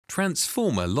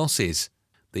transformer losses.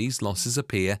 These losses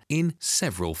appear in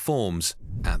several forms.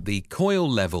 At the coil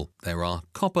level, there are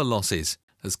copper losses.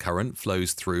 As current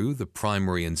flows through the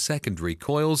primary and secondary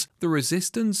coils, the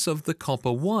resistance of the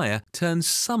copper wire turns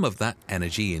some of that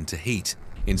energy into heat.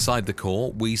 Inside the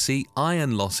core, we see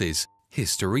iron losses.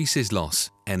 Hysteresis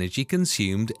loss, energy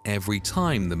consumed every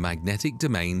time the magnetic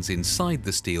domains inside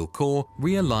the steel core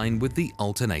realign with the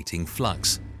alternating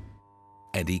flux.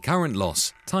 Eddy current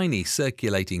loss, tiny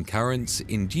circulating currents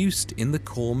induced in the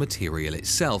core material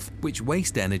itself, which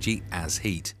waste energy as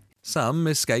heat. Some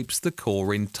escapes the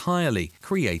core entirely,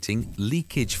 creating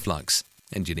leakage flux.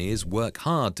 Engineers work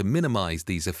hard to minimize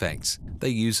these effects. They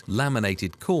use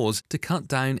laminated cores to cut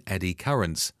down eddy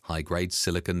currents, high-grade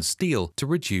silicon steel to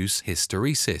reduce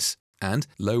hysteresis, and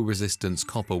low-resistance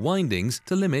copper windings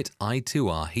to limit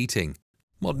I2R heating.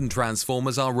 Modern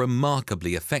transformers are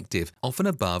remarkably effective, often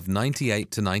above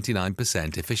 98 to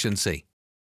 99% efficiency.